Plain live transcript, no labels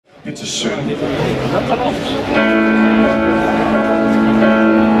Bitte schön.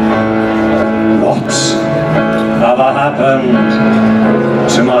 Whatever happened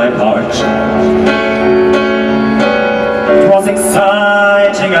to my part? It was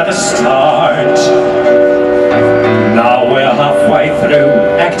exciting at the start. Now we're halfway through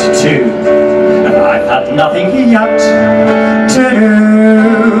Act 2, and I've had nothing yet to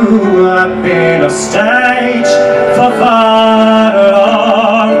do. I've been off stage for far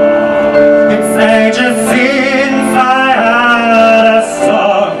long. It's ages since I had a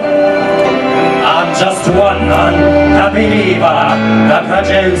song. I'm just one unhappy believer. The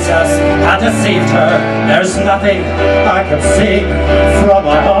producers had deceived her. There's nothing I can sing from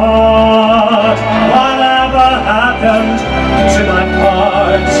my heart. Whatever happened to my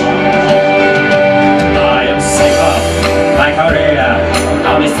part? I am sick of my career.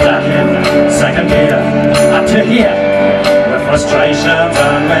 I'll be stuck in second gear, up to here, with frustrations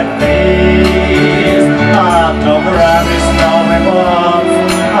and with fears. I'm no Grammys, no awards,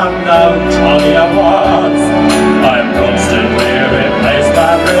 I'm no Tony Awards. I'm constantly replaced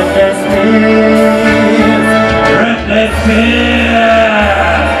by Britney Spears. Britney Spears!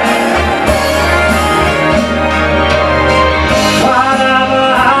 Whatever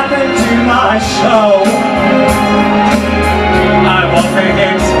happened to my show? I was a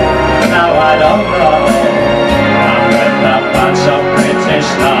hit, now I don't know. I'm with a bunch of British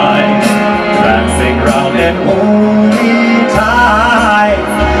guys, dancing round in holy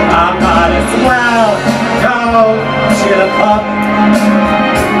tides. I might as well go to the pub.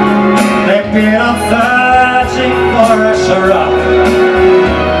 They've been off searching for a shrub,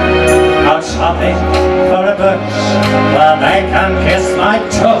 out shopping for a bush where they can kiss my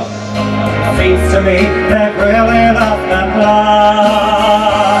tush. Seems to me they've really lost their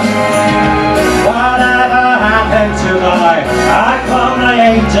blood. Whatever happened to my iconic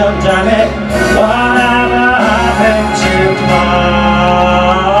angel, damn it? Whatever happened to my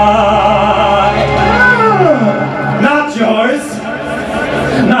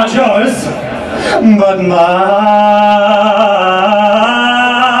not yours, but mine.